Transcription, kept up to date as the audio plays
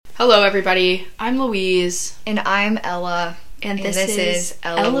Hello, everybody. I'm Louise. And I'm Ella. And this is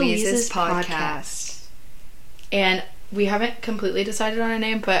Eloise's podcast. And we haven't completely decided on a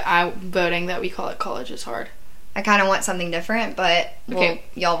name, but I'm voting that we call it College is Hard. I kind of want something different, but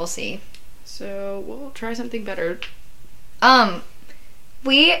y'all will see. So we'll try something better.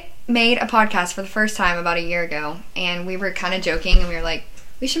 We made a podcast for the first time about a year ago, and we were kind of joking, and we were like,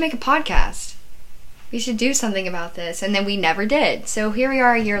 we should make a podcast. We should do something about this, and then we never did. So here we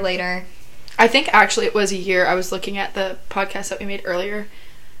are a year later. I think actually it was a year. I was looking at the podcast that we made earlier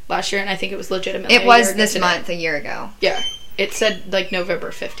last year, and I think it was legitimately It was this month a year ago. Yeah. It said like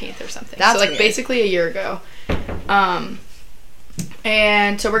November 15th or something. That's so like weird. Basically a year ago.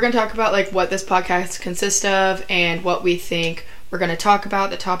 And so we're going to talk about like what this podcast consists of and what we think we're going to talk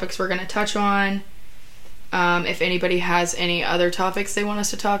about, the topics we're going to touch on. If anybody has any other topics they want us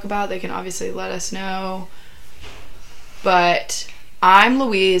to talk about, they can obviously let us know. But I'm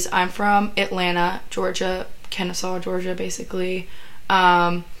Louise. I'm from Atlanta, Georgia, Kennesaw, Georgia, basically.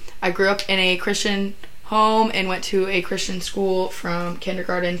 I grew up in a Christian home and went to a Christian school from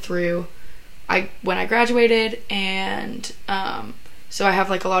kindergarten through when I graduated, and so I have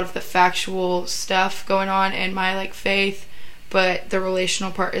like a lot of the factual stuff going on in my like faith. But the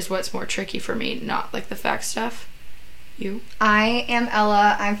relational part is what's more tricky for me, not like the fact stuff. You? I am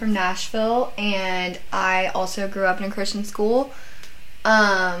Ella. I'm from Nashville, and I also grew up in a Christian school.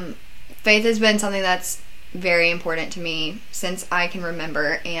 Faith has been something that's very important to me since I can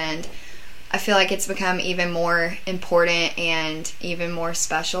remember, and I feel like it's become even more important and even more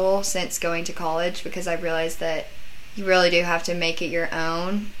special since going to college, because I realized that you really do have to make it your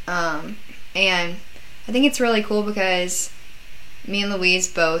own. And I think it's really cool because me and Louise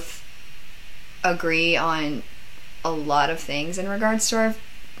both agree on a lot of things in regards to our,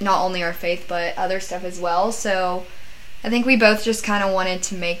 not only our faith, but other stuff as well. So I think we both just kind of wanted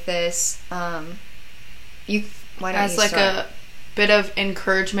to make this, as like a bit of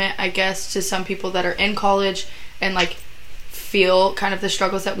encouragement, I guess, to some people that are in college and like feel kind of the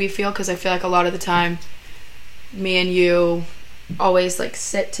struggles that we feel, because I feel like a lot of the time me and you always like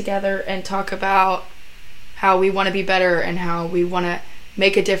sit together and talk about how we want to be better and how we want to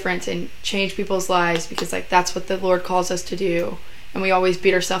make a difference and change people's lives, because like that's what the Lord calls us to do, and we always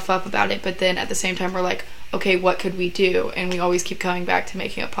beat ourselves up about it, but then at the same time we're like, okay, what could we do? And we always keep coming back to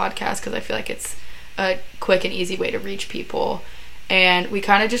making a podcast because I feel like it's a quick and easy way to reach people, and we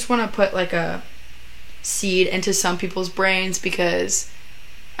kind of just want to put like a seed into some people's brains, because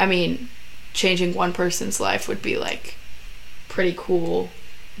I mean, changing one person's life would be like pretty cool,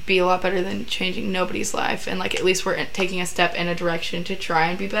 be a lot better than changing nobody's life, and like at least we're taking a step in a direction to try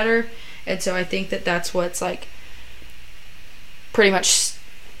and be better. And so I think that that's what's like pretty much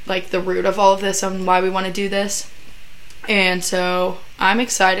like the root of all of this and why we want to do this. And so I'm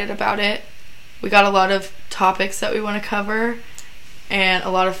excited about it. We got a lot of topics that we want to cover and a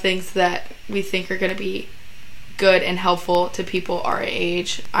lot of things that we think are going to be good and helpful to people our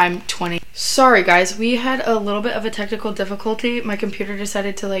age. I'm 20. Sorry guys, we had a little bit of a technical difficulty. My computer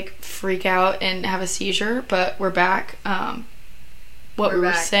decided to like freak out and have a seizure, but we're back. What we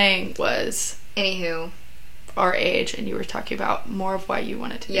were saying was, anywho, our age, and you were talking about more of why you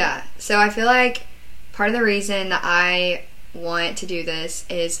wanted to do it. Yeah, so I feel like part of the reason that I want to do this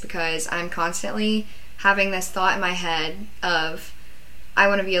is because I'm constantly having this thought in my head of, I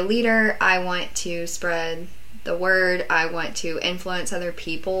want to be a leader, I want to spread the word, I want to influence other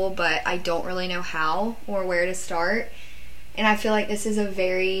people, but I don't really know how or where to start. And I feel like this is a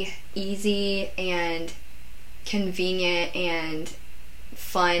very easy and convenient and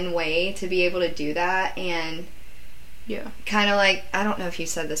fun way to be able to do that. And yeah, kind of like, I don't know if you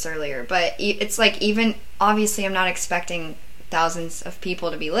said this earlier, but it's like, even obviously I'm not expecting thousands of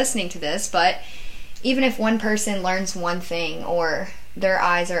people to be listening to this, but even if one person learns one thing, or their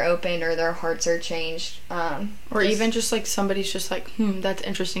eyes are opened, or their hearts are changed, or even just like somebody's just like, that's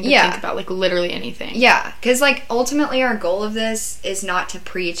interesting to think about, like literally anything. Yeah, because like ultimately our goal of this is not to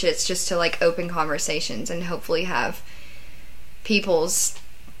preach, it's just to like open conversations and hopefully have people's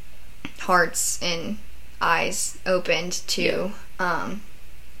hearts and eyes opened to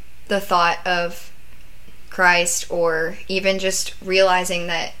the thought of Christ, or even just realizing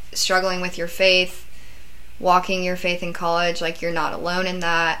that struggling with your faith, walking your faith in college, like you're not alone in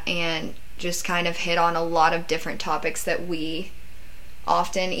that, and just kind of hit on a lot of different topics that we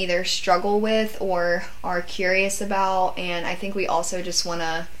often either struggle with or are curious about. And I think we also just want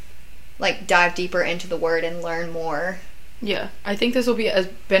to like dive deeper into the word and learn more. Yeah, I think this will be as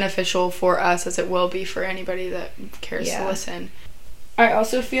beneficial for us as it will be for anybody that cares to listen. I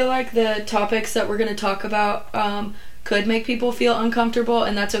also feel like the topics that we're going to talk about could make people feel uncomfortable,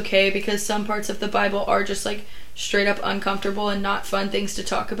 and that's okay because some parts of the Bible are just like straight up uncomfortable and not fun things to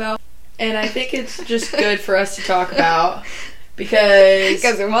talk about. And I think it's just good for us to talk about because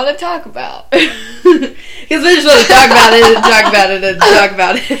we want to talk about. Because we just want to talk about it and talk about it and talk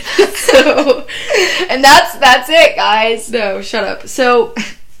about it. So, and that's it, guys. No, shut up. So,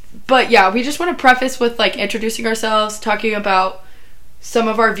 but yeah, we just want to preface with like introducing ourselves, talking about some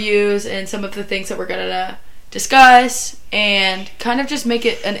of our views and some of the things that we're gonna discuss, and kind of just make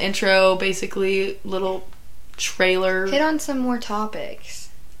it an intro, basically little trailer. Hit on some more topics.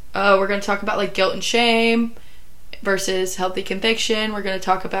 We're gonna talk about like guilt and shame versus healthy conviction. We're going to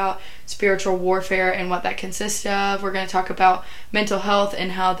talk about spiritual warfare and what that consists of. We're going to talk about mental health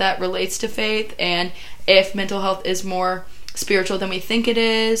and how that relates to faith, and if mental health is more spiritual than we think it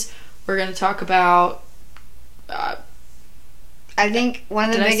is. We're going to talk about I think one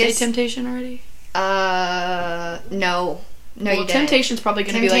of the biggest... Did I say temptation already? No, you didn't. Temptation's probably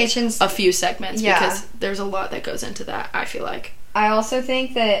going to be like a few segments, because there's a lot that goes into that, I feel like. I also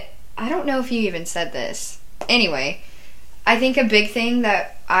think that, I don't know if you even said this. Anyway, I think a big thing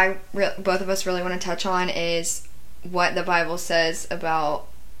that both of us really want to touch on is what the Bible says about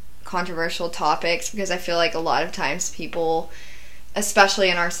controversial topics, because I feel like a lot of times people, especially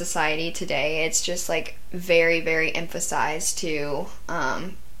in our society today, it's just like very, very emphasized to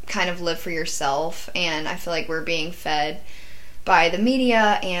kind of live for yourself, and I feel like we're being fed by the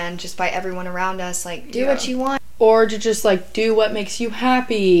media and just by everyone around us, like, do what you want. Or to just like do what makes you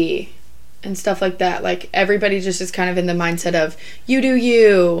happy and stuff like that. Like, everybody just is kind of in the mindset of you do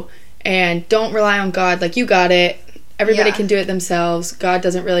you and don't rely on God. Like, you got it. Everybody can do it themselves. God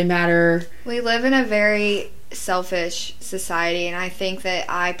doesn't really matter. We live in a very selfish society, and I think that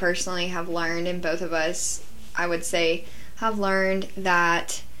I personally have learned, and both of us, I would say, have learned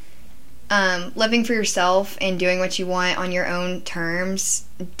that living for yourself and doing what you want on your own terms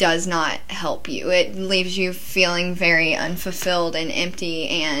does not help you. It leaves you feeling very unfulfilled and empty,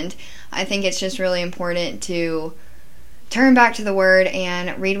 and I think it's just really important to turn back to the Word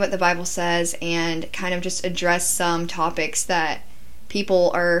and read what the Bible says and kind of just address some topics that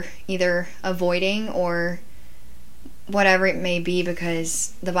people are either avoiding or whatever it may be,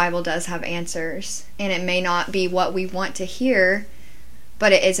 because the Bible does have answers, and it may not be what we want to hear,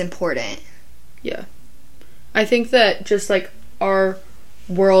 but it is important. Yeah. I think that just like our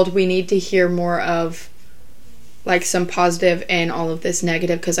world, we need to hear more of like some positive and all of this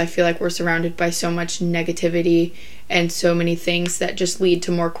negative, because I feel like we're surrounded by so much negativity and so many things that just lead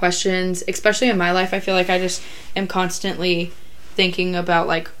to more questions. Especially in my life, I feel like I just am constantly thinking about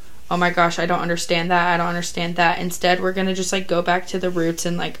like, oh my gosh, I don't understand that, I don't understand that. Instead, we're gonna just like go back to the roots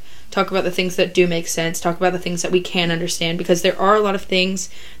and like talk about the things that do make sense, talk about the things that we can understand, because there are a lot of things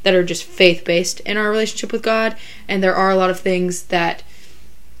that are just faith-based in our relationship with God, and there are a lot of things that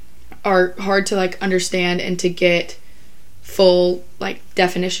are hard to like understand and to get full like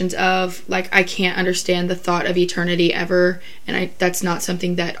definitions of. Like, I can't understand the thought of eternity ever, and that's not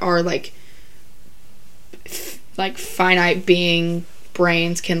something that our like finite being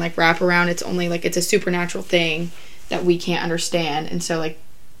brains can like wrap around. It's only like, it's a supernatural thing that we can't understand, and so like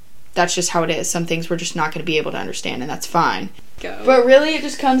that's just how it is. Some things we're just not going to be able to understand, and that's fine. But really, it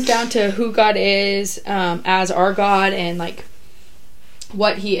just comes down to who God is as our God, and like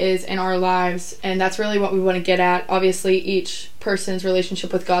what He is in our lives, and that's really what we want to get at. Obviously, each person's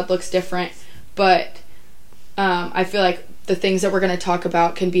relationship with God looks different, but I feel like the things that we're going to talk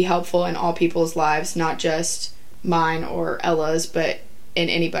about can be helpful in all people's lives, not just mine or Ella's, but in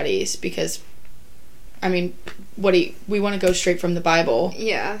anybody's, because I mean, we want to go straight from the Bible.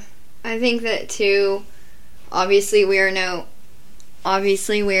 Yeah. I think that too, obviously we are no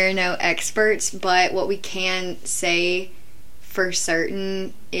experts, but what we can say for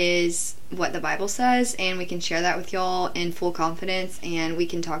certain is what the Bible says, and we can share that with y'all in full confidence, and we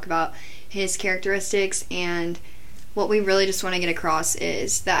can talk about His characteristics, and what we really just want to get across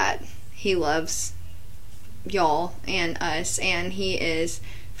is that He loves y'all and us, and He is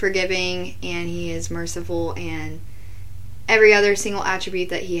forgiving, and He is merciful, and every other single attribute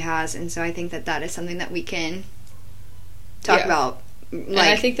that He has. And so I think that that is something that we can talk about, like, and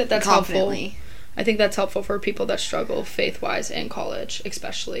I think that that's confidently. Helpful. I think that's helpful for people that struggle faith-wise in college,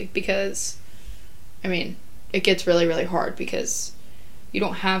 especially, because I mean, it gets really, really hard because you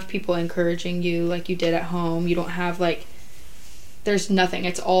don't have people encouraging you like you did at home. You don't have like, there's nothing.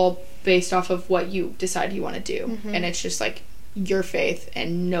 It's all based off of what you decide you want to do. Mm-hmm. And it's just like your faith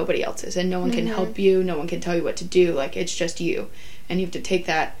and nobody else's, and no one can help you, no one can tell you what to do. Like, it's just you, and you have to take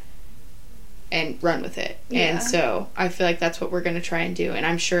that and run with it. Yeah. And so I feel like that's what we're going to try and do. And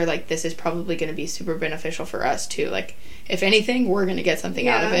I'm sure, like, this is probably going to be super beneficial for us, too. Like, if anything, we're going to get something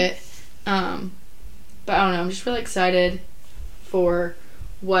out of it. But I don't know. I'm just really excited for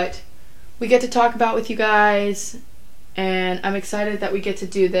what we get to talk about with you guys. And I'm excited that we get to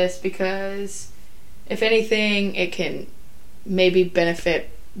do this because, if anything, it can maybe benefit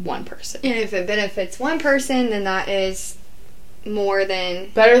one person. And if it benefits one person, then that is more than...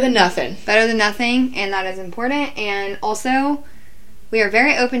 Better than nothing. Better than nothing, and that is important. And also, we are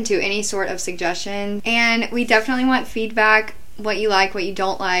very open to any sort of suggestion. And we definitely want feedback, what you like, what you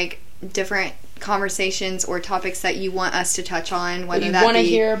don't like, different conversations or topics that you want us to touch on. Whether what you want to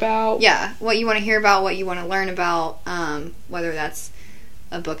hear about. Yeah, what you want to hear about, what you want to learn about, whether that's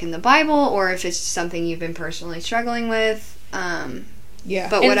a book in the Bible or if it's something you've been personally struggling with. Yeah,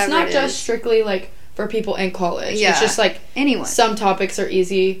 but and whatever it's not just strictly, like, for people in college. Yeah. It's just, like, anyone. Some topics are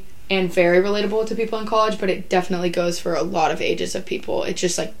easy and very relatable to people in college, but it definitely goes for a lot of ages of people. It's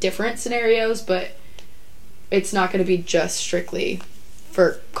just, like, different scenarios, but it's not going to be just strictly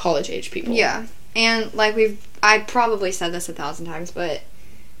for college-age people. Yeah, and, like, I probably said this 1,000 times, but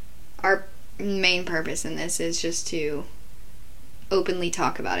our main purpose in this is just to openly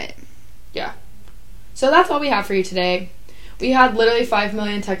talk about it. Yeah. So that's all we have for you today. We had literally 5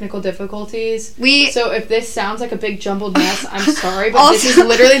 million technical difficulties. So if this sounds like a big jumbled mess, I'm sorry, but also, this is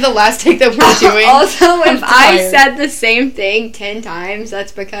literally the last take that we're doing. Also, if I said the same thing 10 times,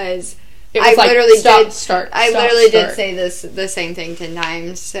 that's because I literally did say the same thing 10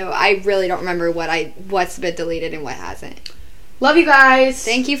 times. So I really don't remember what's been deleted and what hasn't. Love you guys.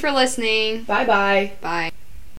 Thank you for listening. Bye-bye. Bye.